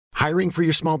Hiring for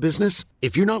your small business?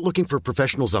 If you're not looking for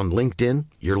professionals on LinkedIn,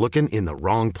 you're looking in the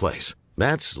wrong place.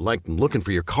 That's like looking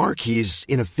for your car keys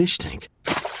in a fish tank.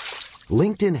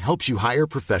 LinkedIn helps you hire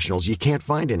professionals you can't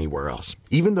find anywhere else,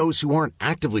 even those who aren't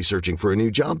actively searching for a new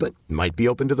job but might be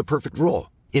open to the perfect role.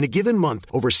 In a given month,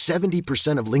 over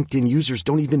 70% of LinkedIn users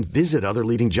don't even visit other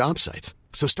leading job sites.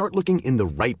 So start looking in the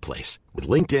right place. With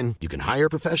LinkedIn, you can hire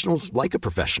professionals like a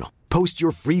professional. Post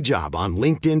your free job on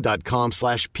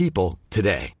linkedin.com/people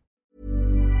today.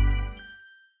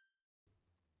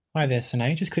 Hi there,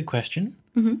 Sinead. Just a quick question.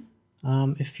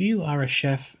 Mm-hmm. If you are a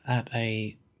chef at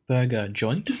a burger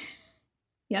joint,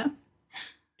 Yeah.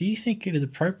 do you think it is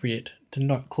appropriate to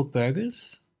not cook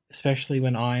burgers? Especially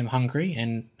when I'm hungry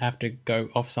and have to go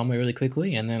off somewhere really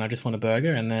quickly and then I just want a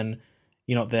burger and then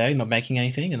you're not there, you're not making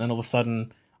anything, and then all of a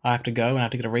sudden I have to go and I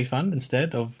have to get a refund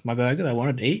instead of my burger that I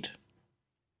wanted to eat.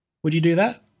 Would you do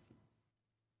that?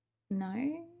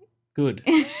 No. Good.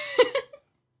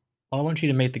 I want you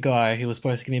to meet the guy who was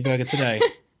supposed to give me a burger today.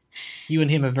 You and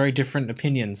him have very different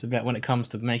opinions about when it comes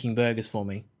to making burgers for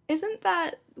me. Isn't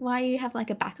that why you have like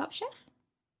a backup chef?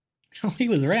 He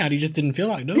was around, he just didn't feel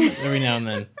like doing it every now and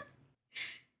then.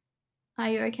 Are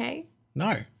you okay?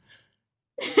 No.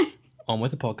 On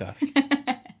with the podcast.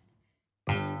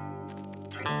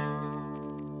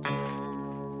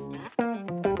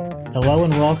 Hello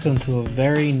and welcome to a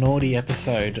very naughty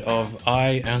episode of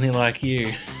I Only Like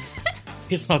You.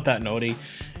 It's not that naughty.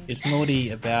 It's naughty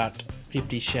about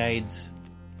 50 Shades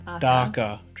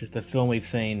Darker, which is the film we've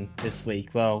seen this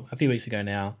week. Well, a few weeks ago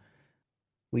now.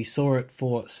 We saw it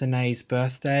for Sinead's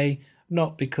birthday,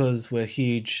 not because we're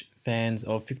huge fans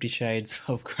of 50 Shades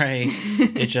of Grey.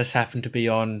 It just happened to be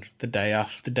on the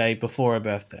day before her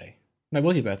birthday. No, it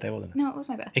was your birthday, wasn't it? No, it was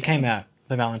my birthday. It came out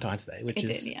for Valentine's Day, which It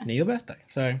is did, yeah. near your birthday.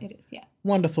 So It is, yeah.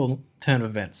 wonderful turn of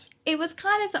events. It was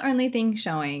kind of the only thing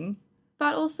showing,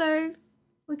 but also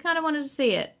we kind of wanted to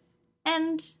see it.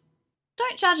 And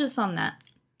don't judge us on that.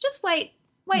 Just wait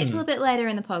till a bit later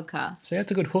in the podcast. So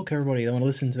that's a good hook, everybody. They want to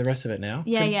listen to the rest of it now.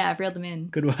 Yeah, I've reeled them in.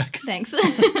 Good work. Thanks.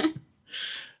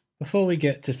 Before we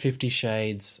get to 50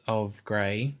 Shades of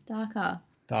Grey... Darker.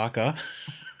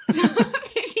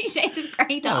 50 Shades of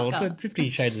Grey darker. Oh, it's a 50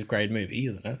 Shades of Grey movie,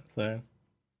 isn't it? So...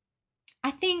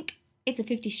 I think it's a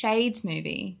 50 Shades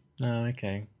movie. Oh,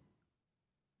 okay.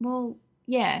 Well,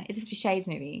 yeah, it's a 50 Shades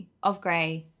movie. Of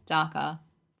Grey, darker,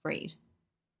 breed.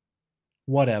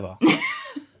 Whatever.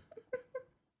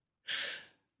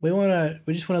 We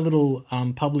just want a little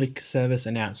public service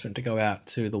announcement to go out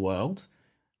to the world.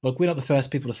 Look, we're not the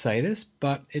first people to say this,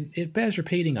 but it bears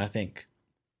repeating, I think.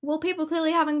 Well, people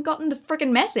clearly haven't gotten the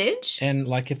friggin' message. And,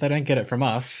 if they don't get it from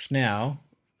us now...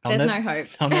 There's no hope.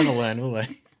 They'll never learn, will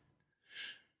they?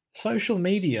 Social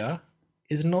media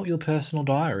is not your personal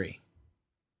diary.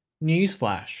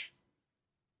 Newsflash.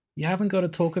 You haven't got to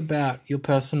talk about your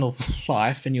personal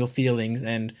life and your feelings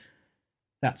and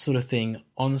that sort of thing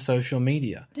on social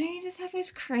media. Don't you just have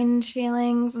those cringe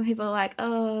feelings when people are like,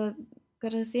 oh,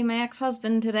 gotta see my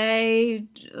ex-husband today.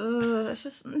 Oh, it's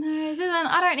just, no,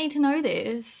 I don't need to know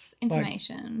this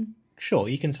information. Sure,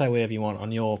 you can say whatever you want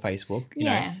on your Facebook. You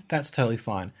know, that's totally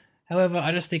fine. However,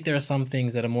 I just think there are some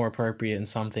things that are more appropriate and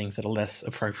some things that are less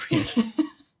appropriate.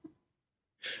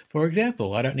 For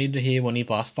example, I don't need to hear when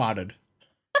you've last farted.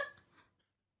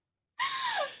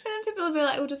 And then people will be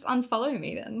like, well, just unfollow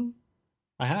me then.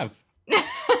 I have.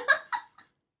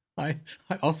 I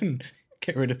often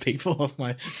get rid of people off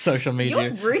my social media.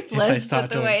 You're ruthless with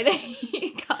the way that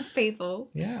you cut people.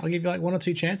 Yeah, I'll give you 1 or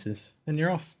 2 chances and you're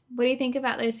off. What do you think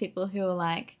about those people who are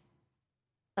like,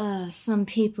 some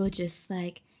people just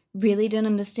really don't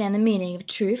understand the meaning of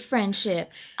true friendship.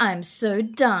 I'm so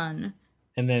done.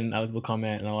 And then other people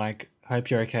comment and are like, hope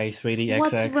you're okay, sweetie, XX.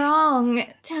 What's wrong?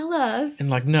 Tell us. And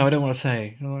no, I don't want to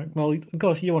say. And I'm like, well, of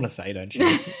course you want to say, don't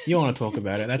you? You want to talk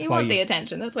about it. That's you why want the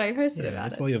attention. That's why you posted about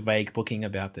that's it. why you're vague booking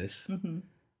about this. Mm-hmm.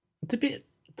 It's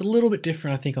a little bit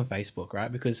different, I think, on Facebook,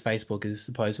 right? Because Facebook is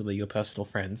supposedly your personal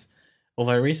friends.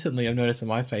 Although recently I've noticed on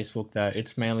my Facebook that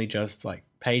it's mainly just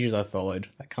pages I followed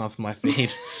that come up on my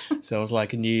feed. So it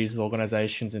was news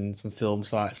organisations and some film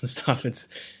sites and stuff. It's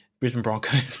Brisbane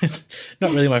Broncos. It's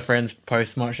not really my friends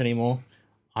post much anymore.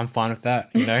 I'm fine with that,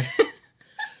 you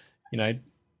know.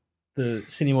 The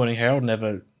Sydney Morning Herald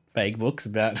never vague books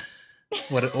about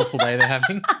what an awful day they're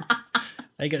having.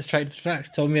 They get straight to the facts,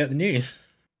 tell me about the news.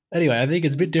 Anyway, I think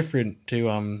it's a bit different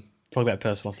to talk about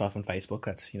personal stuff on Facebook.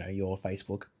 That's, your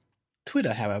Facebook.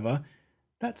 Twitter, however,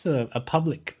 that's a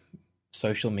public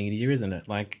social media, isn't it?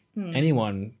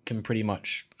 Anyone can pretty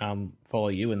much follow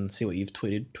you and see what you've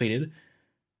tweeted.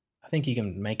 I think you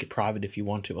can make it private if you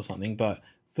want to or something, but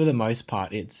for the most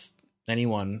part, it's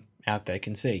anyone out there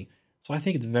can see. So I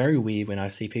think it's very weird when I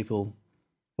see people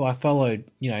who I followed,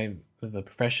 with a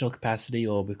professional capacity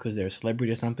or because they're a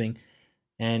celebrity or something,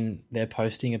 and they're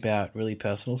posting about really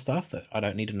personal stuff that I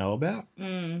don't need to know about.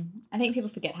 I think people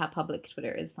forget how public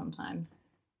Twitter is sometimes.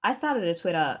 I started a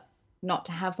Twitter not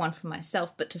to have one for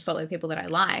myself, but to follow people that I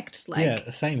liked.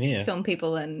 Same here. Film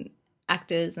people and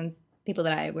actors and people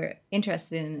that I were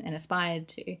interested in and aspired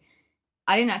to.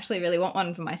 I didn't actually really want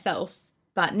one for myself,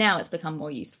 but now it's become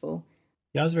more useful.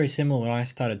 Yeah, I was very similar when I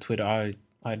started Twitter.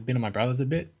 I'd been on my brother's a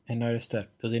bit and noticed that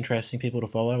it was interesting people to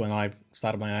follow, and I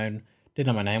started my own. Didn't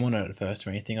have my name on it at first or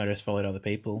anything. I just followed other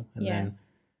people, and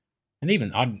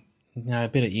even a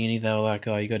bit at uni they were like,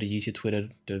 "Oh, you got to use your Twitter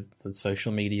for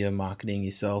social media marketing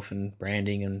yourself and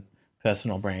branding and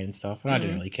personal brand and stuff." And I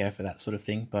didn't really care for that sort of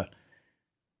thing, but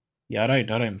yeah, I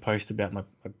don't post about my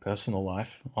personal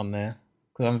life on there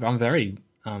because I'm very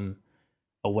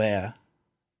aware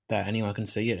that anyone can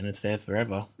see it and it's there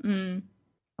forever.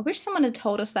 I wish someone had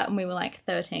told us that when we were like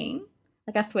 13.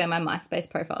 Like, I swear my MySpace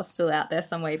profile is still out there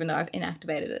somewhere, even though I've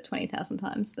inactivated it 20,000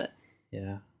 times. But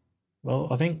yeah, well,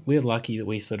 I think we're lucky that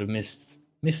we sort of missed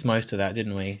most of that,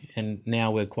 didn't we? And now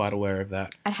we're quite aware of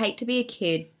that. I'd hate to be a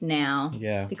kid now,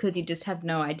 because you just have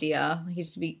no idea. Like, you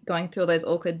just be going through all those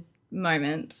awkward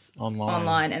moments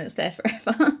online, and it's there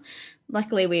forever.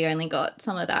 Luckily, we only got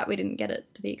some of that. We didn't get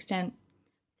it to the extent.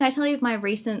 Can I tell you of my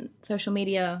recent social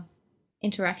media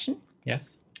interaction?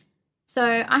 Yes. So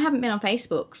I haven't been on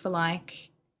Facebook for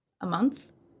like a month,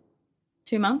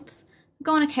 2 months. I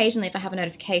go on occasionally if I have a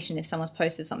notification if someone's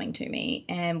posted something to me,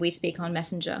 and we speak on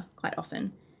Messenger quite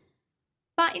often.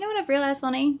 But you know what I've realised,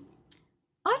 Lonnie?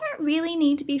 I don't really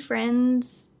need to be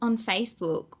friends on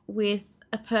Facebook with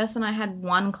a person I had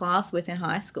one class with in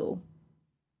high school.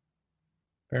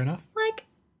 Fair enough. Like,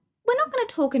 we're not going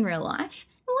to talk in real life.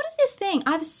 And what is this thing?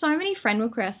 I have so many friend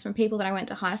requests from people that I went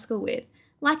to high school with.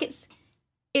 Like, it's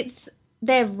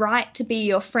their right to be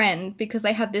your friend because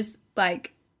they have this,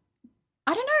 like,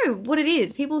 I don't know what it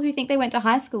is. People who think they went to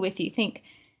high school with you think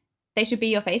they should be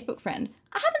your Facebook friend.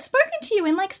 I haven't spoken to you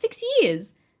in like 6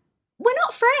 years. We're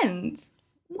not friends.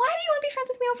 Why do you want to be friends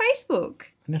with me on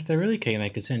Facebook? And if they're really keen, they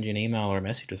could send you an email or a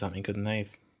message or something, couldn't they?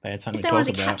 If they had something to talk about. If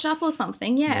they wanted to catch up or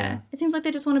something, yeah. It seems like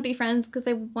they just want to be friends because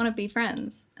they want to be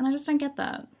friends. And I just don't get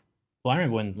that. Well, I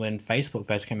remember when Facebook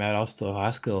first came out, I was still in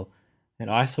high school. And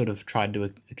I sort of tried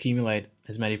to accumulate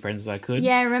as many friends as I could.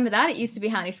 Yeah, I remember that. It used to be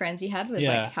how many friends you had was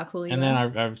like how cool you were. And then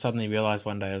I suddenly realised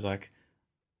one day, I was like,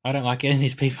 I don't like any of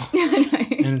these people. I know.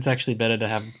 And it's actually better to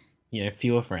have,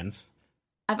 fewer friends.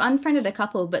 I've unfriended a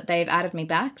couple, but they've added me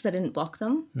back because I didn't block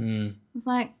them. I was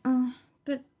like,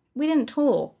 but we didn't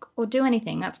talk or do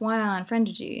anything. That's why I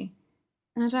unfriended you.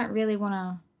 And I don't really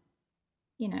want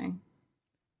to,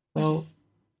 Well,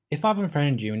 if I've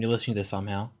unfriended you and you're listening to this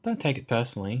somehow, don't take it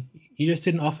personally. You just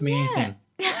didn't offer me anything.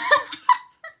 It's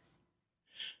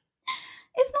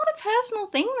not a personal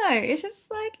thing, though. It's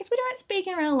just like, if we don't speak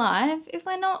in real life, if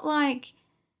we're not like,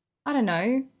 I don't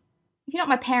know, if you're not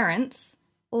my parents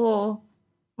or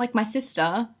like my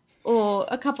sister or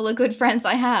a couple of good friends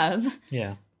I have,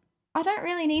 I don't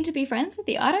really need to be friends with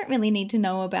you. I don't really need to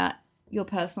know about your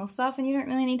personal stuff, and you don't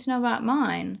really need to know about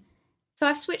mine. So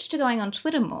I've switched to going on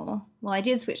Twitter more. Well, I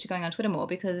did switch to going on Twitter more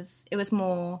because it was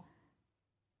more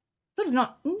sort of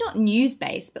not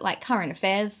news-based, but like current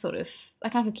affairs sort of.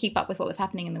 Like, I could keep up with what was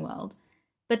happening in the world.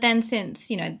 But then since,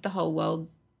 the whole world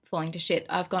falling to shit,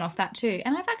 I've gone off that too.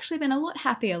 And I've actually been a lot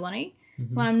happier, Lonnie,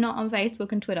 when I'm not on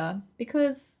Facebook and Twitter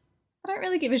because I don't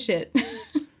really give a shit.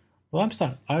 Well,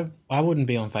 I wouldn't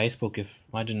be on Facebook if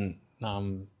I didn't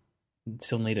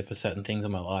still need it for certain things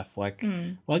in my life. Like,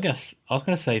 well, I guess I was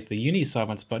going to say for uni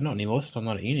assignments, but not anymore since I'm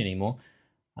not at uni anymore.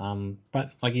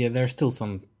 But like, there are still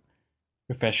some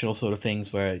professional sort of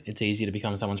things where it's easier to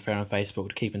become someone's friend on Facebook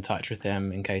to keep in touch with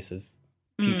them in case of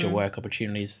future work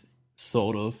opportunities,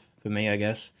 sort of, for me, I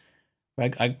guess.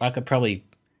 Like, I could probably,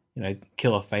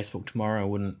 kill off Facebook tomorrow. I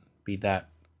wouldn't be that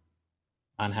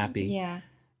unhappy. Yeah.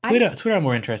 Twitter I'm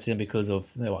more interested in because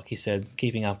of, like you said,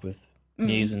 keeping up with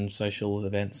news and social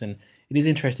events. And it is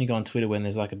interesting to go on Twitter when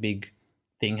there's like a big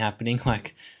thing happening.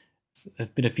 Like, there's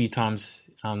been a few times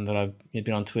that I've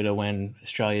been on Twitter when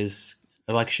Australia's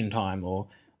election time or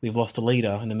we've lost a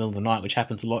leader in the middle of the night, which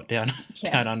happens a lot down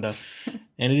under.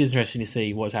 And it is interesting to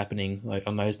see what's happening like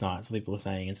on those nights, what people are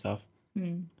saying and stuff.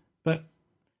 But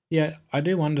yeah, I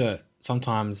do wonder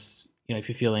sometimes, if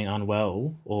you're feeling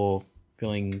unwell or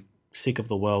feeling sick of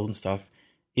the world and stuff,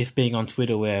 if being on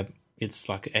Twitter where it's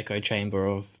like an echo chamber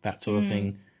of that sort of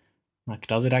thing, like,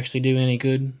 does it actually do any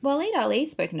good? Well, Ed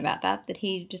Ali's spoken about that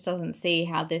he just doesn't see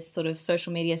how this sort of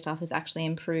social media stuff has actually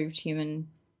improved human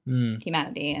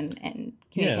humanity and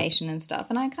communication and stuff.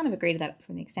 And I kind of agree to that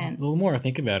to an extent. Well, the more I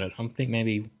think about it, I think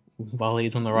maybe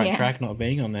Waleed's on the right track not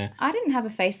being on there. I didn't have a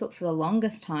Facebook for the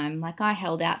longest time. Like, I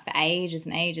held out for ages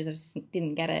and ages. I just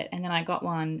didn't get it. And then I got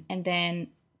one and then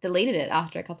deleted it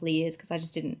after a couple of years because I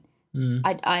just didn't.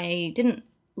 I didn't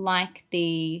like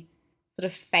the sort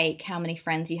of fake how many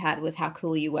friends you had was how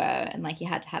cool you were, and like you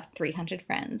had to have 300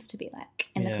 friends to be like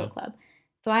in the cool club.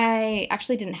 So I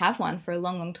actually didn't have one for a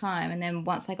long, long time. And then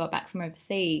once I got back from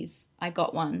overseas, I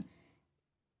got one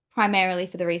primarily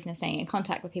for the reason of staying in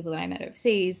contact with people that I met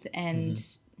overseas. And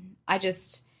I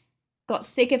just got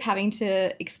sick of having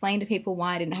to explain to people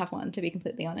why I didn't have one, to be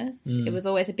completely honest. It was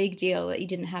always a big deal that you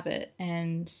didn't have it.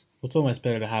 And well, it's almost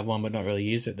better to have one but not really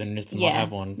use it than just to not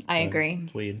have one. So I agree.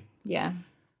 It's weird. Yeah.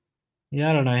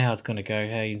 Yeah, I don't know how it's going to go.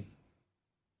 Hey,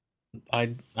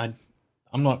 I'm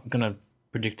not going to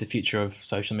predict the future of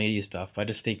social media stuff. I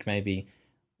just think maybe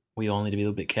we all need to be a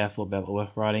little bit careful about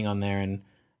what we're writing on there and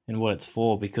what it's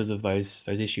for, because of those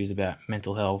issues about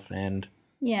mental health and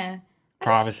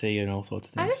privacy and all sorts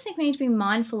of things. I just think we need to be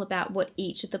mindful about what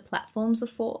each of the platforms are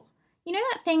for. You know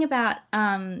that thing about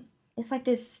it's like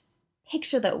this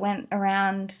picture that went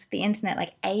around the internet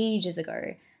like ages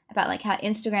ago about like how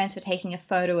Instagram's for taking a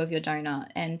photo of your donut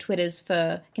and Twitter's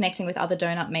for connecting with other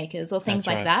donut makers or things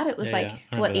like that. It was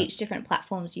what each different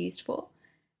platform's used for.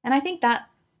 And I think that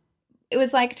it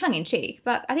was like tongue in cheek,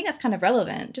 but I think that's kind of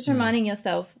relevant. Just reminding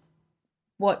yourself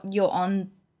what you're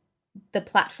on the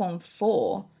platform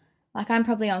for. Like, I'm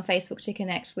probably on Facebook to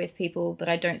connect with people that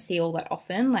I don't see all that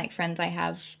often, like friends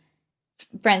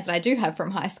that I do have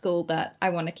from high school that I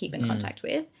want to keep in contact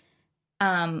with.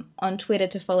 On Twitter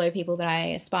to follow people that I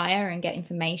aspire and get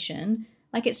information.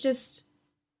 Like, it's just,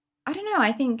 I don't know,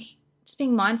 I think just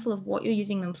being mindful of what you're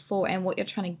using them for and what you're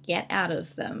trying to get out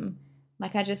of them.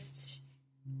 Like, I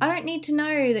don't need to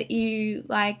know that you,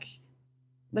 like,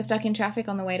 were stuck in traffic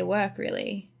on the way to work,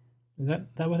 really. Is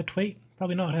that worth a tweet?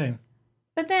 Probably not, hey?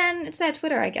 But then it's their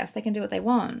Twitter, I guess. They can do what they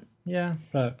want. Yeah,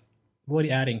 but what are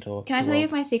you adding to Can I tell you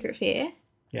of my secret fear?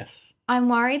 Yes. I'm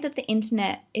worried that the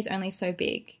internet is only so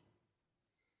big.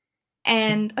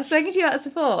 And I've spoken to you about this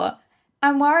before.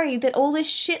 I'm worried that all this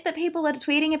shit that people are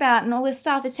tweeting about and all this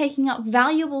stuff is taking up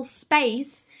valuable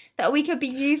space that we could be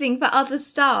using for other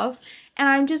stuff. And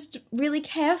I'm just really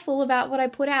careful about what I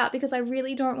put out because I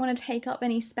really don't want to take up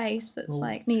any space that's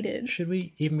like needed. Should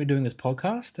we even be doing this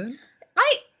podcast then?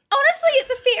 Honestly, it's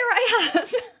a fear I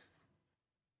have.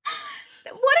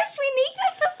 What if we need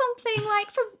it for something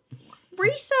like for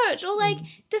research or like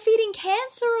defeating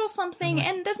cancer or something,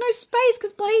 and there's no space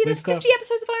because bloody there's 50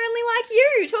 episodes of I Only Like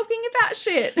You talking about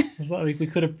shit. It's like we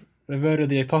could have averted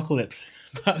the apocalypse,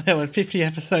 but there was 50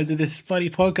 episodes of this bloody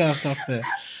podcast up there.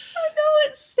 I know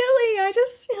it's silly. I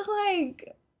just feel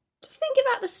like just think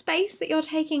about the space that you're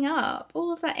taking up,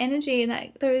 all of that energy and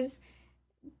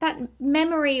that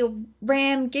memory or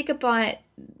RAM, gigabyte,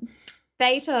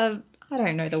 data, I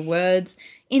don't know the words,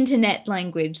 internet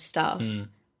language stuff.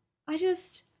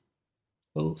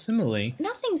 Well, similarly,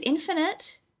 nothing's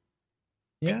infinite.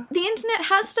 Yeah. The internet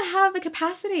has to have a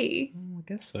capacity. I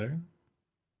guess so.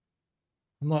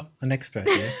 I'm not an expert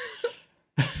here.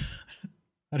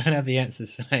 I don't have the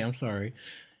answers today, I'm sorry.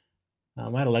 I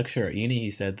had a lecturer at uni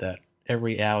who said that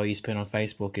every hour you spend on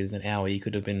Facebook is an hour you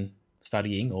could have been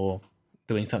studying or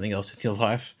doing something else with your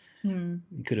life. You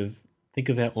could have think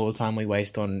about all the time we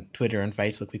waste on Twitter and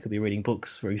Facebook. We could be reading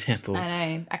books, for example.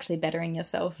 I know, actually bettering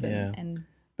yourself.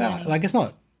 But like, it's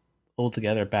not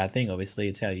altogether a bad thing, obviously.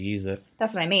 It's how you use it.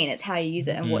 That's what I mean. It's how you use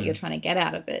it and what you're trying to get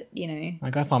out of it, you know.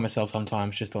 Like, I find myself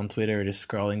sometimes just on Twitter, just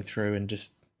scrolling through and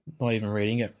just not even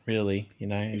reading it, really, you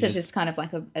know. So it's just kind of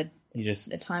like a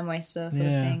time waster sort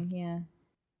of thing, yeah.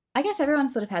 I guess everyone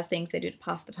sort of has things they do to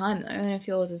pass the time, though, and if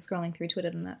yours is scrolling through Twitter,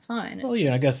 then that's fine.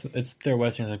 I guess there are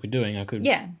worse things I could be doing. I could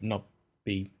not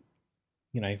be,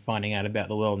 you know, finding out about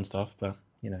the world and stuff, but,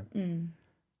 you know.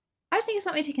 I just think it's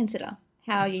something to consider,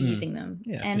 how you're using them.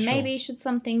 Yeah, and maybe should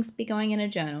some things be going in a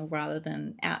journal rather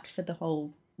than out for the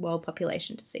whole world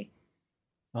population to see.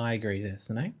 I agree there,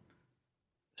 Sinead.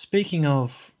 Speaking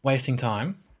of wasting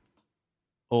time,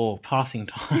 or passing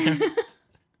time...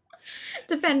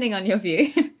 Depending on your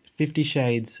view. 50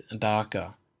 Shades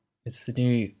Darker. It's the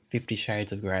new 50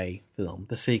 Shades of Grey film,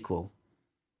 the sequel.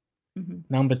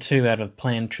 Number 2 out of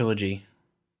planned trilogy.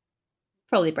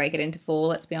 Probably break it into 4,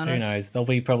 let's be honest. Who knows? There'll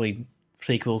be probably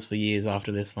sequels for years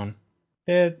after this one.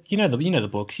 You know the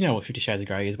books. You know what 50 Shades of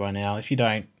Grey is by now. If you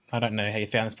don't, I don't know how you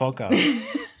found this podcast.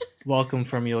 Welcome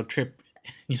from your trip,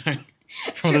 you know,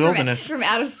 from the wilderness. From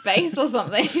outer space or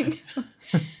something.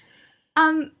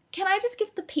 Can I just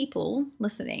give the people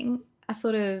listening a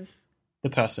sort of... The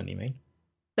person, you mean?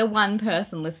 the one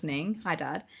person listening, hi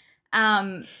Dad,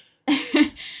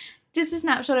 just a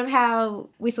snapshot of how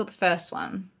we saw the first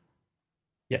one.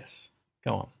 Yes,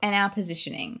 go on. And our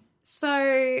positioning.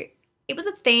 So it was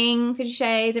a thing, 50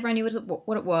 Shades, everyone knew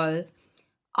what it was.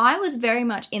 I was very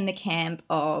much in the camp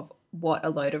of what a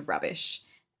load of rubbish.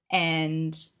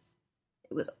 And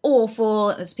it was awful,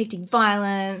 it was depicting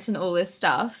violence and all this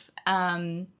stuff,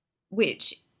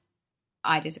 which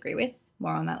I disagree with.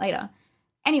 More on that later.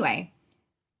 Anyway,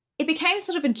 it became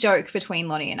sort of a joke between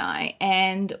Lonnie and I.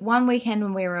 And one weekend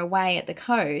when we were away at the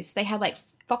coast, they had like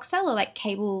Foxtel or like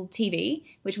cable TV,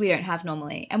 which we don't have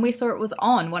normally. And we saw it was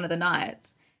on one of the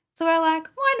nights. So we're like,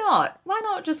 why not? Why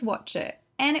not just watch it?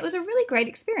 And it was a really great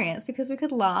experience because we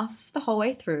could laugh the whole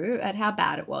way through at how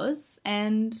bad it was.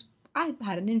 And I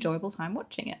had an enjoyable time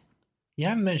watching it. You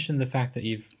haven't mentioned the fact that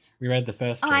you've reread the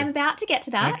first two. I'm about to get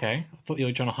to that. Okay. I thought you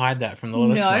were trying to hide that from the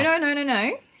listener.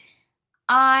 No.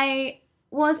 I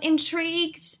was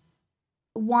intrigued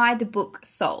why the book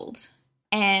sold.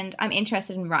 And I'm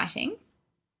interested in writing.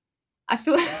 I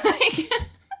feel like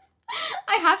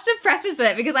I have to preface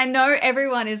it because I know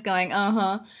everyone is going,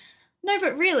 No,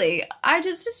 but really, I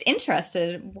was just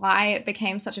interested why it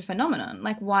became such a phenomenon.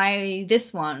 Like, why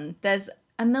this one? There's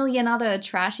a million other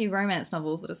trashy romance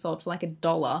novels that are sold for like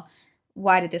 $1.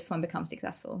 Why did this one become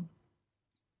successful?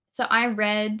 So I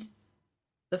read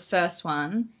the first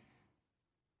one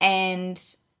and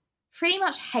pretty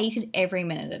much hated every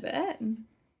minute of it.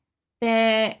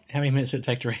 How many minutes did it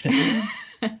take to read it?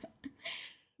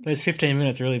 Those 15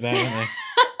 minutes are really bad, aren't they?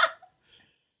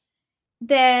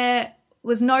 There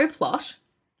was no plot.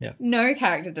 Yeah. No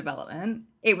character development.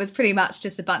 It was pretty much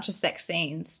just a bunch of sex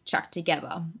scenes chucked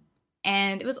together.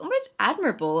 And it was almost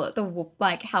admirable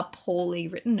at how poorly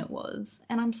written it was.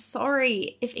 And I'm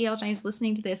sorry if E.L. James is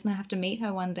listening to this and I have to meet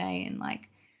her one day and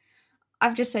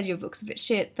I've just said your book's a bit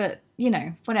shit, but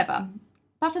whatever.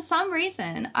 But for some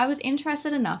reason, I was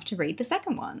interested enough to read the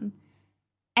second one.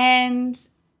 And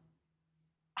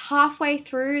halfway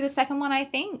through the second one, I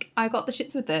think, I got the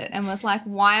shits with it and was like,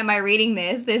 why am I reading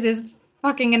this? This is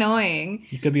fucking annoying.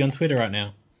 You could be on Twitter right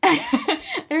now.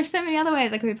 There are so many other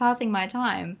ways I could be passing my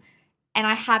time. And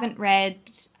I don't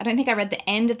think I read the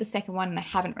end of the second one and I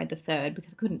haven't read the third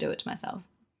because I couldn't do it to myself.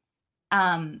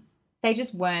 They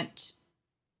just weren't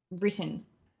written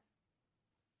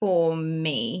for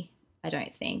me, I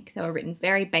don't think. They were written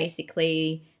very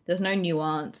basically. There was no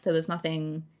nuance. There was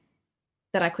nothing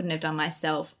that I couldn't have done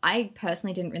myself. I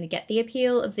personally didn't really get the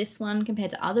appeal of this one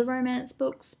compared to other romance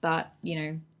books, but,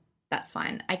 that's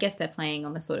fine. I guess they're playing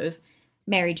on the sort of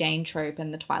Mary Jane trope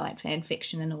and the Twilight fan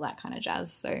fiction and all that kind of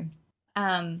jazz,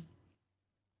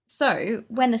 So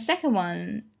when the second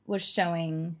one was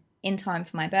showing in time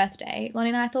for my birthday, Lonnie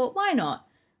and I thought, why not?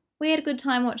 We had a good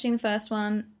time watching the first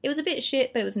one. It was a bit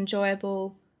shit, but it was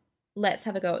enjoyable. Let's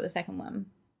have a go at the second one.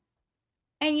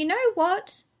 And you know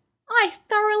what? I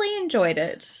thoroughly enjoyed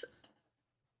it.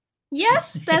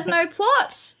 Yes, there's no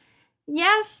plot.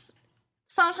 Yes,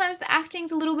 sometimes the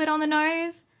acting's a little bit on the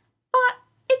nose, but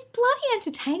it's bloody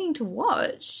entertaining to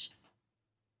watch.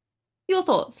 Your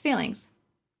thoughts, feelings?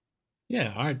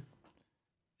 Yeah,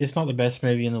 it's not the best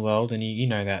movie in the world, and you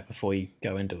know that before you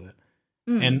go into it.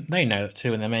 And they know it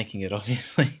too when they're making it,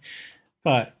 obviously.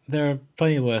 But there are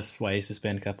plenty worse ways to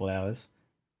spend a couple hours.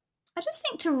 I just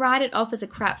think to write it off as a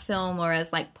crap film or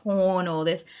as porn or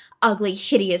this ugly,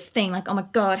 hideous thing, oh my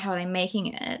God, how are they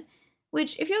making it?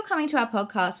 Which, if you're coming to our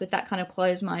podcast with that kind of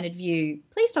closed-minded view,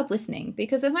 please stop listening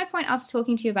because there's no point us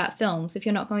talking to you about films if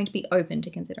you're not going to be open to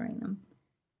considering them.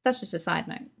 That's just a side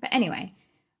note. But anyway,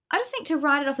 I just think to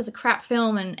write it off as a crap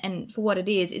film and for what it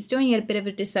is doing it a bit of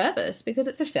a disservice because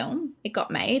it's a film, it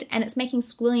got made, and it's making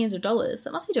squillions of dollars. So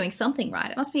it must be doing something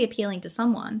right. It must be appealing to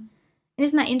someone. And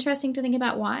isn't that interesting to think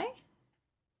about why?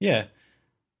 Yeah.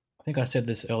 I think I said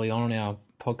this early on in our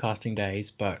podcasting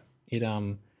days, but it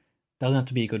doesn't have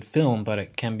to be a good film, but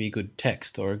it can be a good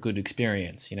text or a good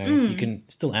experience. You can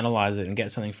still analyze it and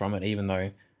get something from it even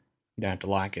though you don't have to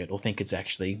like it or think it's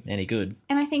actually any good.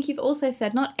 And I think you've also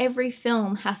said not every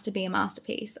film has to be a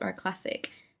masterpiece or a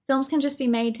classic. Films can just be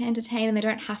made to entertain and they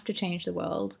don't have to change the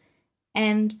world.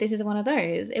 And this is one of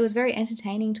those. It was very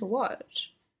entertaining to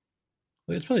watch.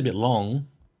 Well, it's probably a bit long,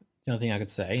 the only thing I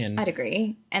could say. And I'd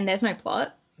agree. And there's no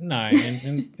plot. No,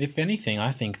 and if anything,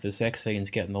 I think the sex scenes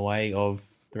get in the way of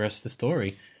the rest of the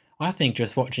story. I think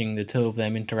just watching the two of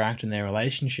them interact in their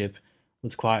relationship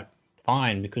was quite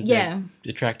fine because they're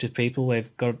attractive people.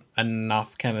 They've got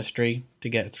enough chemistry to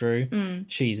get through.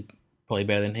 She's probably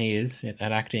better than he is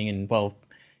at acting, and well,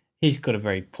 he's got a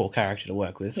very poor character to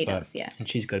work with. He does, yeah. And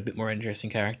she's got a bit more interesting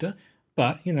character.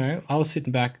 But, you know, I was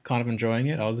sitting back kind of enjoying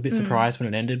it. I was a bit surprised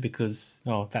when it ended because,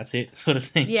 oh, that's it sort of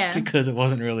thing. Yeah. Because it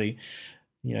wasn't really,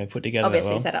 you know, put together Obviously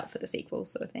that well. set up for the sequel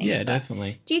sort of thing. Yeah, but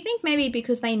definitely. do you think maybe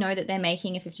because they know that they're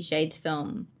making a 50 Shades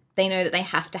film, they know that they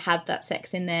have to have that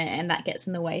sex in there and that gets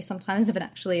in the way sometimes of an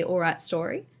actually alright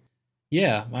story?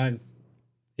 Yeah,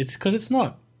 it's because it's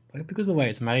not, like, because of the way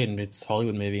it's made and it's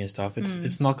Hollywood movie and stuff,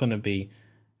 it's not going to be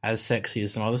as sexy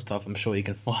as some other stuff I'm sure you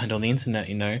can find on the internet,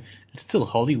 you know. It's still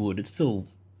Hollywood. It's still,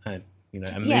 you know,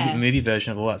 a movie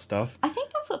version of all that stuff. I think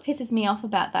that's what pisses me off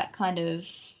about that kind of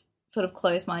sort of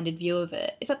closed-minded view of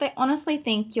it, is that they honestly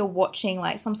think you're watching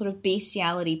like some sort of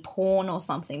bestiality porn or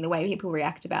something, the way people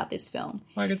react about this film.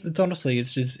 Like, it's honestly,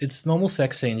 it's normal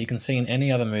sex scenes you can see in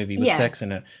any other movie with sex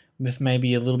in it, with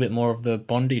maybe a little bit more of the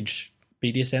bondage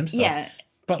BDSM stuff. Yeah.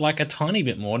 But like a tiny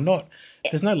bit more,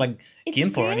 there's no like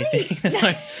gimp or anything. There's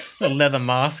no leather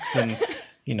masks and,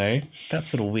 you know, that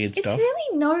sort of weird stuff. It's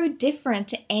really no different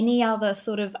to any other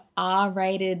sort of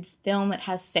R-rated film that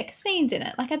has sex scenes in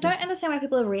it. Like, I don't understand why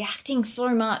people are reacting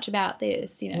so much about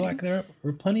this, you know. Like, there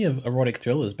were plenty of erotic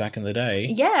thrillers back in the day.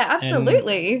 Yeah,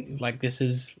 absolutely. And, like, this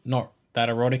is not that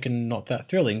erotic and not that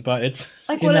thrilling, but it's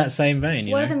like, in that same vein,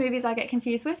 you know. What are the movies I get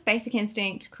confused with? Basic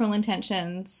Instinct, Cruel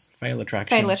Intentions, Fatal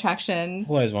Attraction.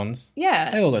 All those ones.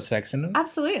 Yeah. They all got sex in them.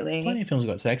 Absolutely. Plenty of films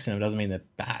got sex in them. Doesn't mean they're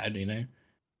bad, you know.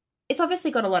 It's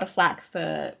obviously got a lot of flack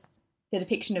for the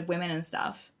depiction of women and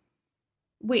stuff,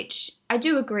 which I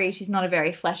do agree she's not a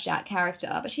very fleshed out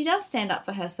character, but she does stand up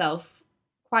for herself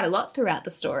quite a lot throughout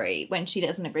the story when she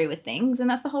doesn't agree with things, and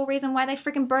that's the whole reason why they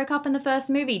freaking broke up in the first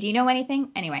movie. Do you know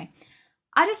anything? Anyway,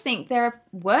 I just think there are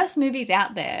worse movies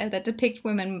out there that depict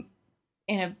women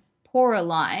in a poorer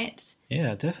light.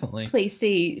 Yeah, definitely. Please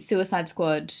see Suicide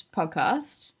Squad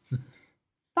podcast.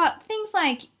 But things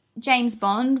like James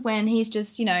Bond, when he's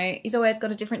just, you know, he's always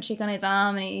got a different chick on his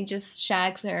arm and he just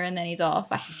shags her and then he's off.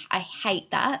 I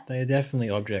hate that. They are definitely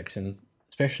objects, and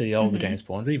especially the older James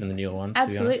Bonds, even the newer ones.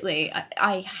 Absolutely.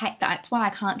 I hate that. That's why I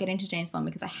can't get into James Bond,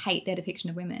 because I hate their depiction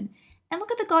of women. And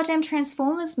look at the goddamn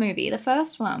Transformers movie, the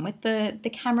first one, with the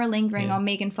camera lingering on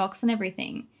Megan Fox and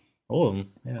everything. All of them,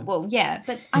 yeah. Well, yeah,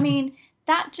 but I mean,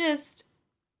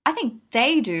 I think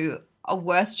they do a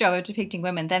worse job of depicting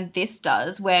women than this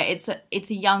does, where it's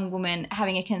a young woman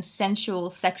having a consensual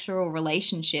sexual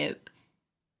relationship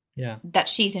that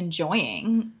she's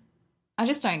enjoying. I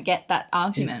just don't get that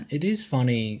argument. It is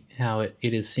funny how it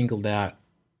is singled out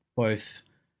both.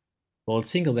 Well,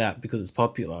 it's singled out because it's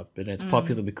popular, but it's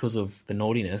popular because of the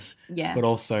naughtiness. Yeah. But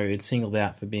also it's singled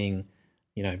out for being,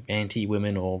 you know,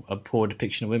 anti-women or a poor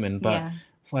depiction of women. But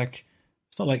it's like,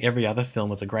 it's not like every other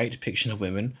film is a great depiction of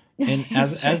women. And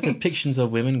as depictions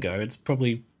of women go, it's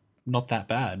probably not that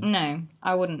bad. No,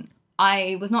 I wouldn't.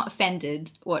 I was not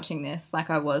offended watching this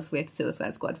like I was with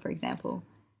Suicide Squad, for example.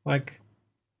 Like,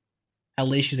 at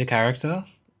least she's a character.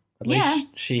 At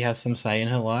least she has some say in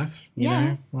her life, you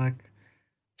know? Like,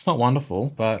 it's not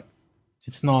wonderful, but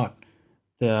it's not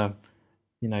we're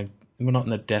not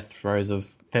in the death throes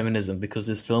of feminism because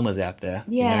this film is out there,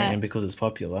 you know, and because it's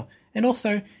popular. And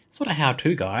also, it's not a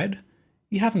how-to guide.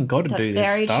 You haven't got to do this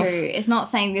stuff. That's very true. It's not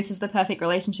saying this is the perfect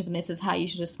relationship and this is how you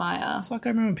should aspire. It's like, I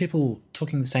remember people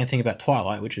talking the same thing about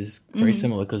Twilight, which is very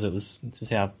similar because this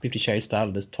is how 50 Shades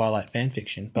started as Twilight fan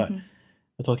fiction. But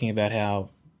we're talking about how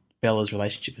Bella's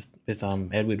relationship with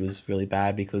Edward was really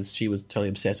bad because she was totally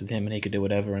obsessed with him and he could do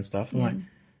whatever and stuff. I'm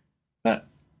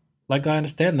like, I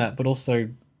understand that, but also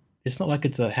it's not like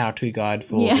it's a how-to guide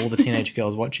for all the teenage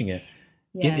girls watching it.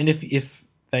 Yeah. And if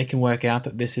they can work out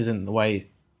that this isn't the way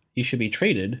you should be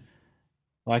treated,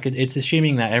 like it's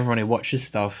assuming that everyone who watches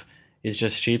stuff is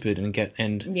just stupid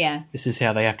and this is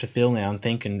how they have to feel now and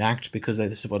think and act because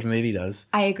this is what a movie does.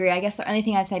 I agree. I guess the only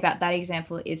thing I'd say about that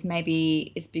example is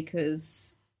maybe it's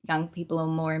because young people are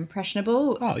more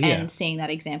impressionable and seeing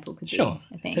that example could be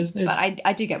a thing. But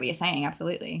I do get what you're saying,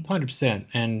 absolutely. 100%.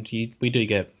 And we do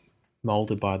get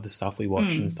molded by the stuff we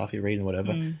watch and stuff we read and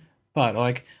whatever. But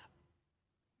like,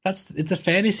 it's a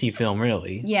fantasy film,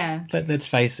 really. Yeah. Let's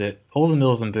face it. All the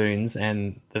Mills and Boons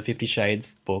and the 50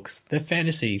 Shades books, they're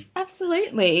fantasy.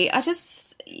 Absolutely.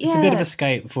 It's a bit of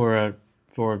escape for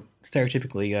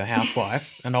stereotypically a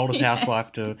housewife, an oldest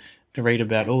housewife to read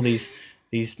about all these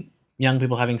young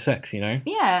people having sex, you know?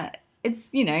 Yeah.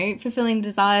 It's, you know, fulfilling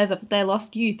desires of their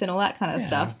lost youth and all that kind of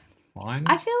stuff. Fine.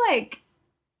 I feel like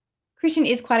Christian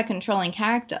is quite a controlling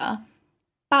character,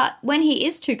 but when he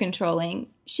is too controlling,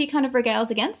 she kind of regales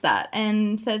against that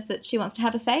and says that she wants to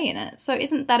have a say in it. So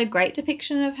isn't that a great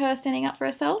depiction of her standing up for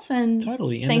herself and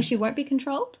saying she won't be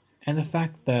controlled? And the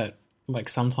fact that, like,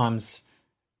 sometimes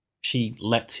she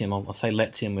lets him, I'll say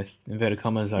lets him with inverted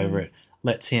commas over it,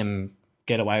 lets him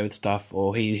get away with stuff,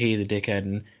 or he's a dickhead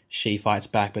and she fights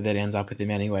back, but then ends up with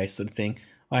him anyway, sort of thing.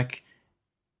 Like,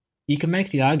 you can make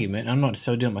the argument, I'm not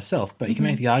so doing it myself, but you can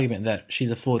make the argument that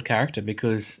she's a flawed character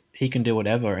because he can do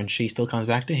whatever and she still comes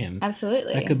back to him.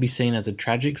 Absolutely. That could be seen as a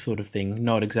tragic sort of thing,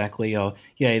 not exactly, oh,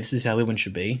 yeah, this is how women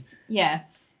should be. Yeah.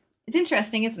 It's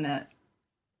interesting, isn't it?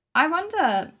 I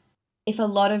wonder if a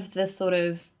lot of the sort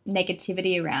of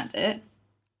negativity around it,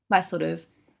 by sort of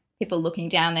people looking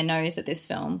down their nose at this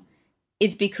film,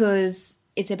 is because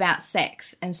it's about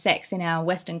sex, and sex in our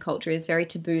Western culture is very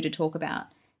taboo to talk about.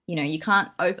 You know,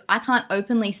 I can't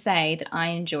openly say that I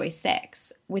enjoy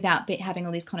sex without having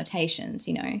all these connotations,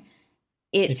 you know.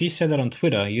 If you said that on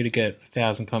Twitter, you'd get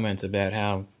 1,000 comments about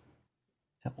how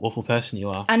awful person you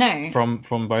are. I know.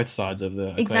 From both sides of the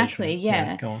equation. Exactly,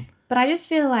 yeah. Go on. But I just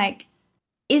feel like,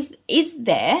 is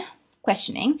there,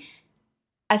 questioning,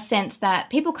 a sense that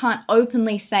people can't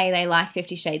openly say they like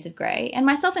 50 Shades of Grey, and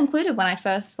myself included when I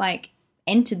first,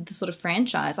 entered the sort of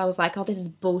franchise, I was like, oh, this is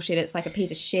bullshit, it's like a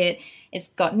piece of shit, it's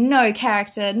got no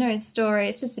character, no story,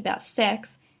 it's just about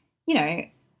sex. You know,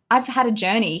 I've had a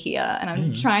journey here, and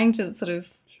I'm trying to sort of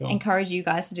encourage you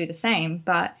guys to do the same,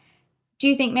 but do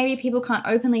you think maybe people can't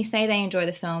openly say they enjoy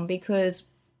the film because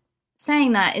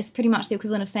saying that is pretty much the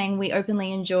equivalent of saying we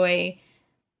openly enjoy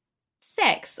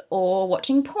sex or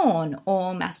watching porn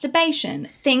or masturbation,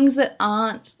 things that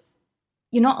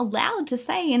you're not allowed to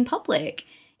say in public.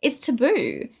 It's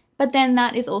taboo. But then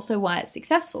that is also why it's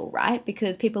successful, right?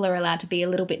 Because people are allowed to be a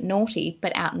little bit naughty,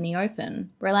 but out in the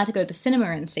open. We're allowed to go to the cinema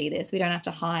and see this. We don't have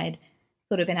to hide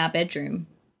sort of in our bedroom.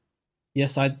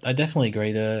 Yes, I definitely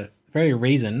agree. The very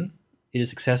reason it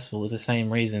is successful is the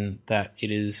same reason that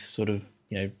it is sort of,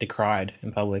 decried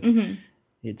in public. Mm-hmm.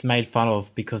 It's made fun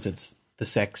of because it's the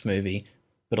sex movie,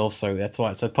 but also that's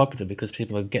why it's so popular, because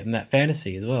people are getting that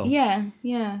fantasy as well. Yeah,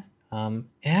 yeah.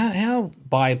 How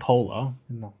bipolar,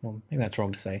 well, maybe that's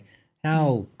wrong to say,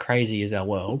 how crazy is our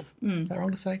world? Is that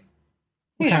wrong to say?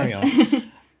 We'll carry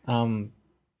on.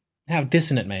 How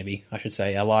dissonant, maybe, I should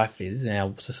say, our life is, and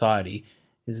our society,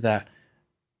 is that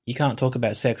you can't talk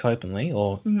about sex openly,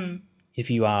 or if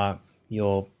you are,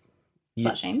 you're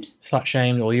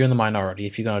slut-shamed, or you're in the minority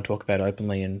if you're going to talk about it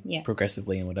openly and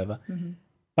progressively and whatever. Mm-hmm.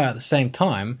 But at the same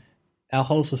time, our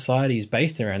whole society is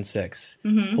based around sex.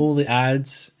 Mm-hmm. All the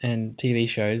ads and TV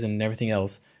shows and everything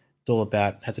else, it's all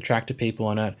about, has attracted people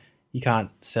on it. You can't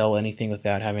sell anything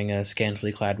without having a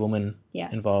scantily clad woman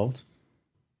involved.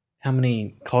 How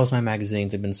many Cosmo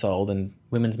magazines have been sold, and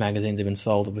women's magazines have been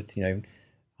sold with, 100%,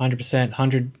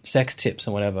 100 sex tips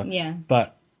and whatever. Yeah.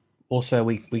 But also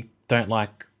we don't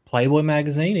like Playboy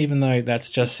magazine, even though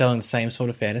that's just selling the same sort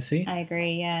of fantasy. I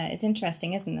agree, yeah. It's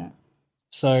interesting, isn't it?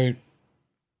 So,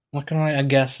 I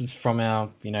guess it's from our,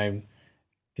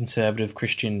 conservative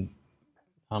Christian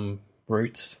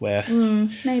roots where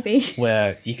maybe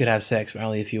where you could have sex but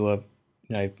only if you were,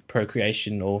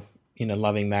 procreation or,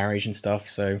 loving marriage and stuff.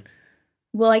 So,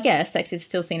 well, I guess sex is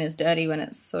still seen as dirty when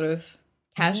it's sort of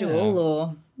casual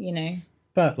or,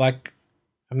 But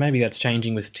maybe that's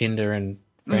changing with Tinder and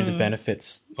friends with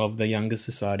benefits of the younger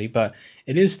society, but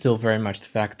it is still very much the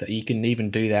fact that you can even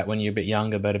do that when you're a bit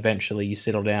younger, but eventually you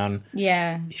settle down.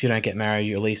 Yeah. If you don't get married,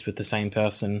 you're at least with the same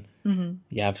person. Mm-hmm.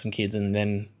 You have some kids, and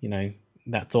then,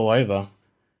 that's all over.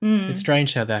 It's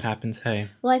strange how that happens, hey?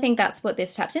 Well, I think that's what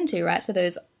this taps into, right? So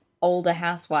those older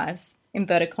housewives,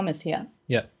 inverted commas here,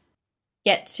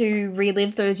 get to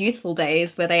relive those youthful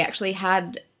days where they actually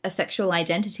had a sexual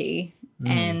identity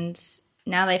and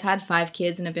now they've had 5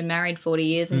 kids and have been married 40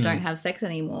 years and don't have sex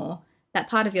anymore. That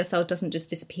part of yourself doesn't just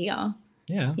disappear.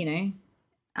 Yeah.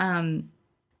 I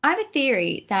have a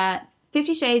theory that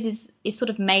 50 Shades is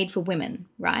sort of made for women,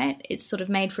 right? It's sort of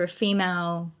made for a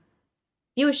female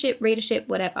viewership, readership,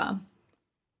 whatever,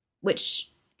 which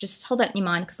just hold that in your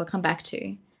mind because I'll come back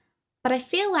to. But I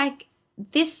feel like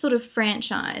this sort of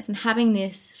franchise and having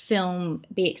this film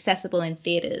be accessible in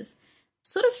theatres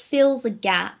sort of fills a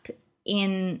gap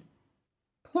in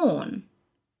porn.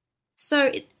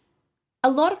 So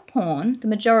a lot of porn, the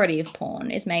majority of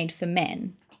porn, is made for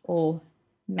men or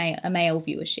a male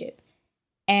viewership.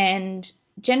 And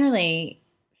generally,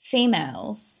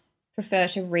 females prefer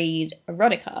to read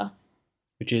erotica.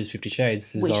 Which is 50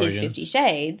 Shades. Which is 50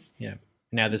 Shades. Yeah.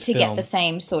 Now this to film, get the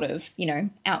same sort of,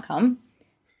 outcome.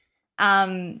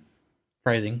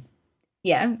 Phrasing.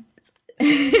 Yeah.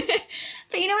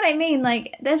 But you know what I mean?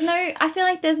 I feel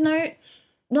like there's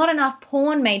not enough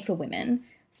porn made for women.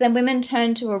 So then women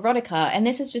turn to erotica, and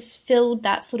this has just filled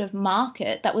that sort of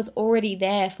market that was already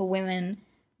there for women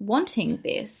wanting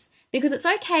this. Because it's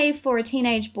okay for a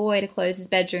teenage boy to close his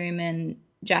bedroom and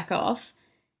jack off,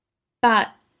 but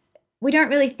we don't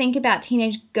really think about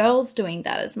teenage girls doing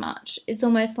that as much. It's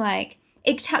almost like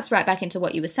it taps right back into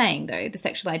what you were saying, though, the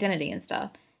sexual identity and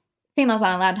stuff. Females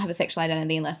aren't allowed to have a sexual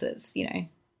identity unless it's, you know,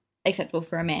 acceptable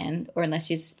for a man or unless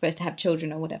you're supposed to have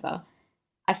children or whatever.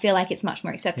 I feel like it's much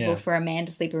more acceptable for a man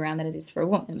to sleep around than it is for a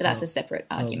woman, but that's a separate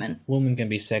argument. Women can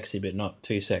be sexy, but not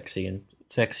too sexy, and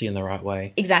sexy in the right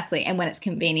way. Exactly, and when it's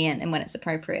convenient and when it's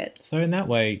appropriate. So in that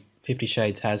way, 50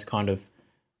 Shades has kind of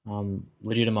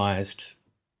legitimized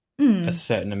a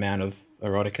certain amount of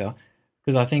erotica,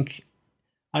 because I think,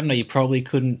 I don't know, you probably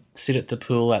couldn't sit at the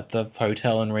pool at the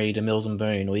hotel and read a Mills and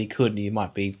Boon, or you could and you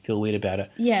might feel weird about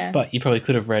it. Yeah. But you probably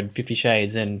could have read 50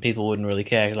 Shades and people wouldn't really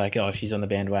care, like, oh, she's on the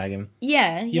bandwagon.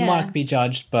 Yeah, You might be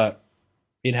judged, but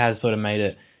it has sort of made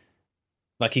it,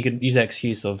 like, you could use that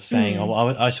excuse of saying, oh, well,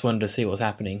 I just wanted to see what was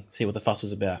happening, see what the fuss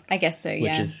was about. I guess so,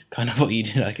 yeah. Which is kind of what you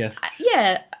did, I guess.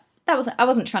 Yeah, I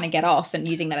wasn't trying to get off and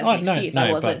using that as an excuse. No,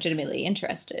 I was legitimately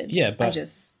interested. Yeah, but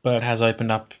it has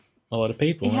opened up a lot of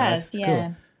people. It has,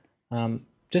 yeah. Cool.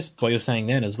 Just what you're saying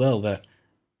then as well, that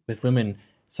with women,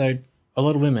 so a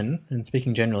lot of women, and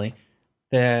speaking generally,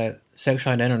 their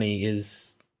sexual identity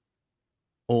is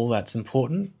all that's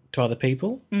important to other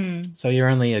people. So you're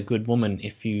only a good woman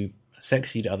if you are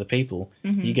sexy to other people.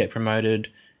 You get promoted,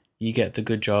 you get the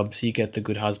good jobs, you get the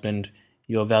good husband,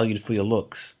 you're valued for your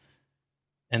looks.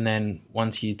 And then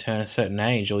once you turn a certain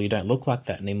age or you don't look like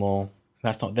that anymore,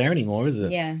 that's not there anymore, is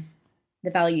it? Yeah.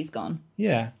 The value's gone.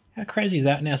 Yeah. How crazy is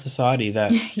that in our society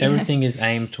that everything is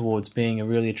aimed towards being a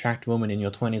really attractive woman in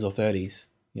your 20s or 30s,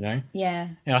 you know? Yeah.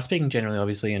 And I'm speaking generally,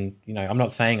 obviously, and, you know, I'm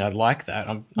not saying I'd like that.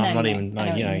 I'm not even,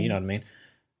 you know what I mean?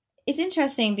 It's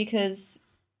interesting because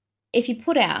if you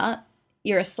put out,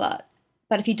 you're a slut.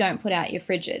 But if you don't put out, you're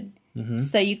frigid.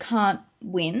 So you can't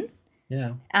win.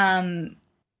 Yeah.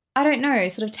 I don't know,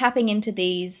 sort of tapping into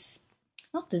these,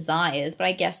 not desires, but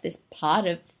I guess this part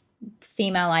of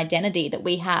female identity that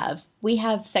we have. We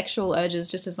have sexual urges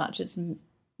just as much as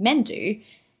men do,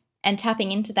 and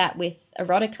tapping into that with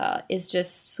erotica is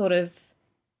just sort of...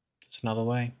 It's another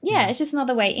way. Yeah, it's just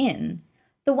another way in.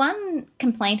 The one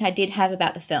complaint I did have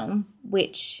about the film,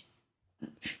 which...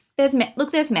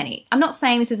 There's many. I'm not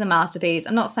saying this is a masterpiece.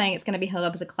 I'm not saying it's going to be held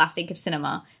up as a classic of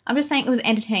cinema. I'm just saying it was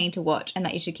entertaining to watch and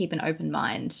that you should keep an open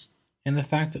mind. And the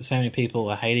fact that so many people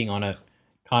are hating on it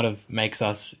kind of makes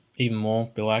us even more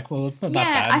be like, well, it's not that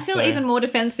bad. Yeah, I feel even more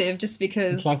defensive just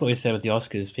because... It's like what we said with the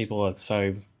Oscars. People are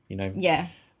so, you know,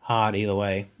 hard either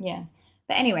way. Yeah.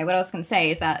 But anyway, what I was going to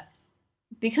say is that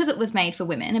because it was made for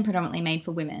women and predominantly made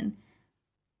for women,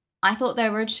 I thought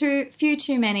there were few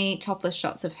too many topless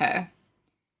shots of her.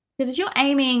 Because if you're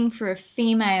aiming for a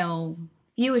female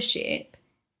viewership,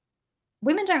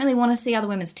 women don't really want to see other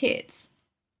women's tits.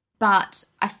 But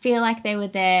I feel like they were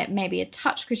there maybe a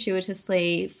touch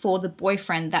gratuitously for the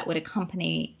boyfriend that would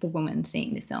accompany the woman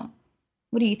seeing the film.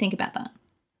 What do you think about that?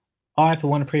 I, for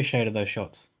one, appreciated those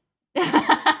shots.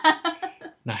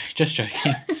 No, just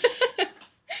joking.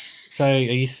 So are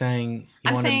you saying...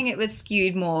 I'm saying it was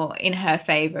skewed more in her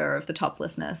favour of the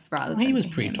toplessness rather than he was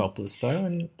him. pretty topless, though,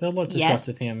 and there are lots of shots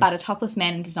of him. But a topless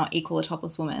man does not equal a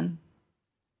topless woman.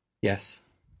 Yes,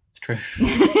 it's true.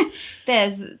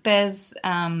 There's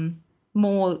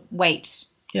more weight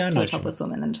to a topless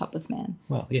woman than a topless man.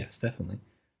 Well, yes, definitely.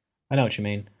 I know what you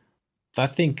mean. I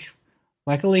think,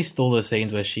 like, at least all the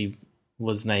scenes where she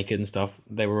was naked and stuff,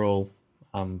 they were all...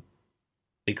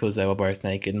 because they were both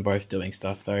naked and both doing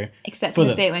stuff, though. Except for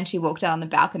the bit when she walked out on the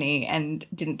balcony and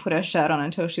didn't put her shirt on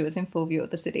until she was in full view of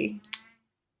the city.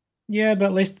 Yeah, but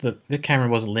at least the camera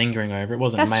wasn't lingering over. It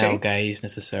wasn't male gaze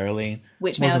necessarily.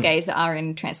 Which male gaze are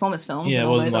in Transformers films. Yeah, and it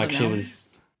all wasn't those like other films.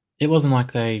 It wasn't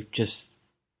like they just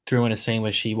threw in a scene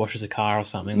where she washes a car or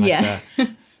something like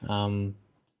that.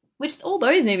 Which all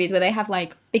those movies where they have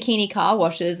like bikini car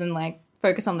washes and like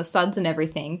focus on the suds and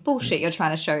everything. Bullshit, you're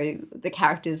trying to show the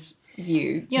characters'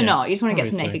 view. You're not. You just want to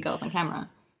get some naked girls on camera.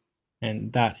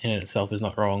 And that in itself is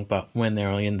not wrong, but when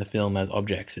they're in the film as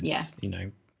objects, it's, you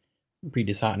know, pretty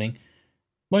disheartening.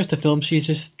 Most of the film, she's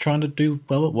just trying to do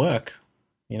well at work,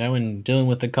 you know, and dealing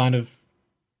with the kind of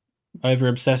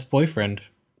over-obsessed boyfriend,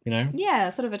 you know? Yeah,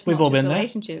 sort of a We've all been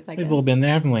relationship, I guess. We've all been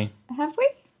there, haven't we? Have we?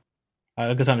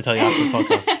 I've got something to tell you after the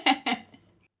podcast.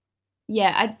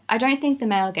 Yeah, I don't think the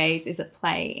male gaze is at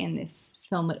play in this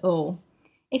film at all.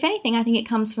 If anything, I think it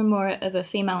comes from more of a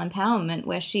female empowerment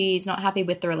where she's not happy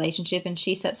with the relationship and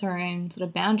she sets her own sort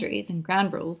of boundaries and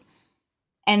ground rules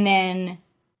and then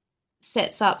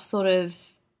sets up sort of,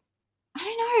 I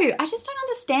don't know, I just don't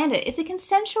understand it. It's a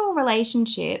consensual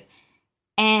relationship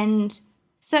and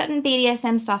certain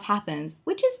BDSM stuff happens,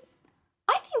 which is,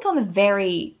 I think, on the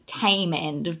very tame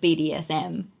end of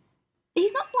BDSM.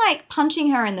 he's not like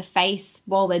punching her in the face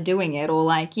while they're doing it, or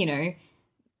like, you know,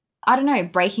 I don't know,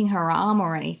 breaking her arm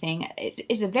or anything.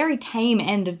 It's a very tame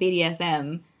end of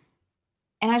BDSM.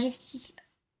 And I just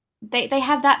they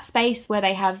have that space where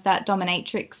they have that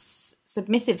dominatrix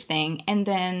submissive thing, and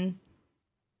then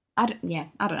I don't know.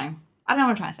 I don't know what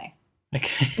I'm trying to say.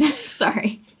 Okay.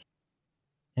 Sorry.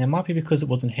 Yeah, it might be because it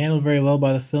wasn't handled very well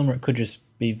by the film, or it could just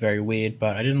be very weird,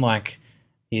 but I didn't like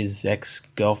his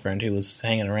ex-girlfriend who was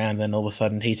hanging around, then all of a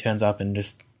sudden he turns up and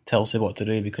just tells her what to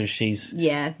do because she's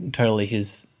totally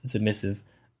his submissive.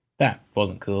 That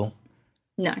wasn't cool.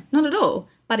 No, not at all.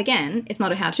 But again, it's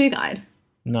not a how-to guide.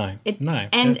 No,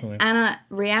 and definitely. Anna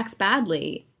reacts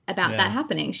badly about that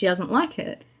happening. She doesn't like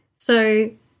it.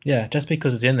 So... yeah, just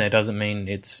because it's in there doesn't mean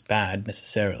it's bad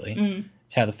necessarily.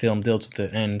 It's how the film deals with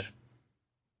it, and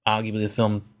arguably the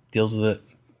film deals with it,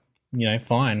 you know,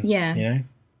 fine. Yeah. You know?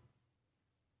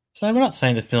 So we're not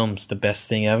saying the film's the best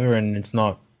thing ever, and it's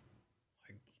not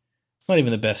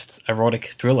even the best erotic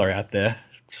thriller out there.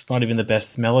 It's not even the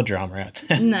best melodrama out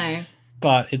there. No.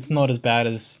 But it's not as bad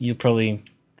as you probably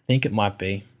think it might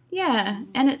be. Yeah,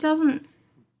 and it doesn't...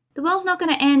 the world's not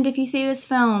going to end if you see this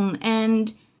film,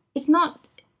 and it's not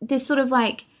this sort of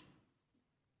like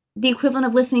the equivalent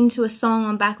of listening to a song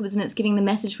on backwards and it's giving the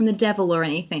message from the devil or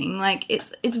anything. Like,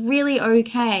 it's really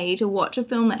okay to watch a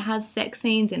film that has sex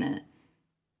scenes in it.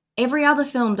 Every other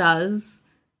film does.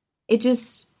 It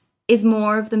just is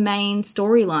more of the main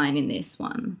storyline in this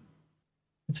one.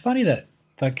 It's funny that,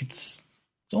 like, it's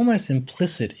almost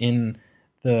implicit in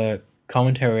the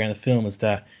commentary around the film is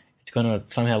that it's going to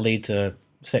somehow lead to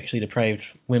sexually depraved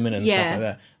women and stuff like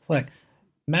that. It's like,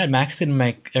 Mad Max didn't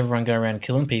make everyone go around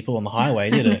killing people on the highway,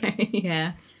 did it?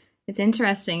 Yeah. It's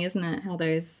interesting, isn't it, how all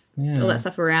that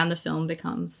stuff around the film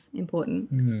becomes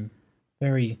important.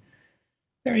 Very,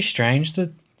 very strange.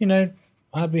 That, you know,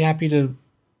 I'd be happy to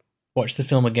watch the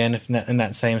film again if in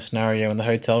that same scenario in the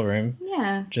hotel room.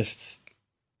 Yeah. Just,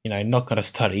 you know, not going to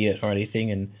study it or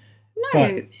anything. And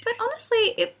but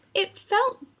honestly, it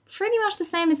felt pretty much the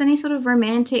same as any sort of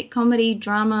romantic comedy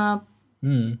drama,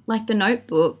 like The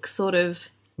Notebook, sort of,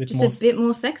 a bit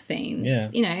more sex scenes,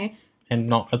 you know. And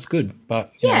not as good,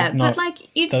 but... but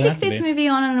like, you'd stick this movie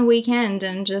on a weekend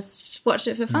and just watch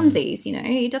it for funsies, you know.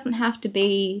 It doesn't have to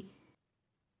be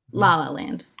La La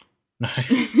Land. No.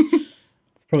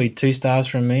 It's probably 2 stars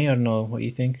from me. I don't know what you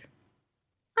think.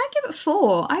 I give it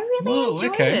 4. I really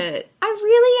enjoyed it. I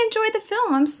really enjoyed the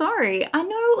film. I'm sorry. I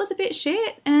know it was a bit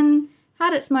shit and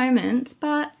had its moments,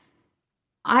 but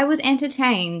I was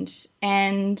entertained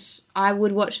and I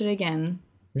would watch it again.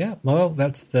 Yeah, well,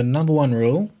 that's the number one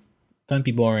rule. Don't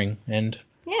be boring. And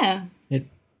it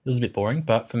was a bit boring,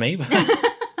 but for me, but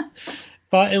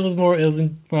it was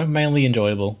mainly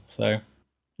enjoyable. So,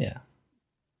 yeah.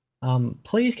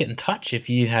 Please get in touch if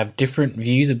you have different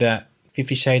views about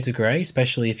 50 Shades of Grey,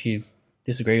 especially if you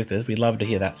disagree with us. We'd love to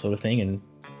hear that sort of thing and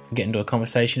get into a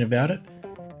conversation about it.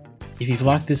 If you've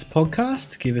liked this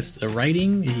podcast, give us a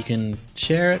rating. If you can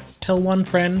share it, tell one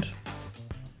friend.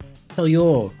 Tell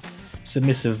your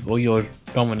submissive or your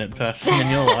dominant person in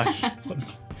your life.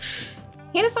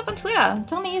 Hit us up on Twitter.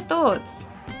 Tell me your thoughts.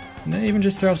 No, even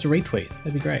just throw us a retweet.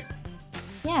 That'd be great.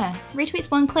 Yeah, retweet's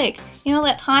one click. You know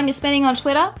that time you're spending on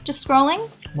Twitter, just scrolling?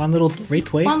 One little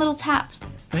retweet. One little tap.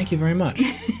 Thank you very much.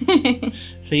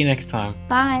 See you next time.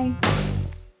 Bye.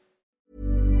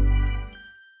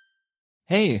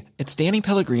 Hey, it's Danny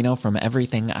Pellegrino from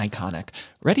Everything Iconic.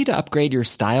 Ready to upgrade your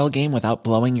style game without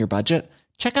blowing your budget?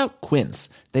 Check out Quince.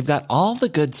 They've got all the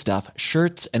good stuff,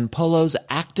 shirts and polos,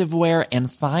 activewear,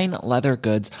 and fine leather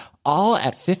goods, all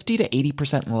at 50 to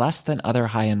 80% less than other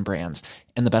high-end brands.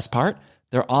 And the best part?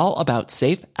 They're all about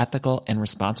safe, ethical, and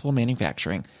responsible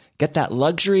manufacturing. Get that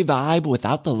luxury vibe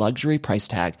without the luxury price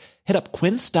tag. Hit up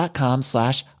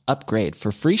quince.com/upgrade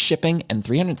for free shipping and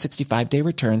 365-day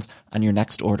returns on your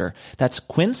next order. That's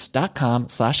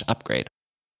quince.com/upgrade.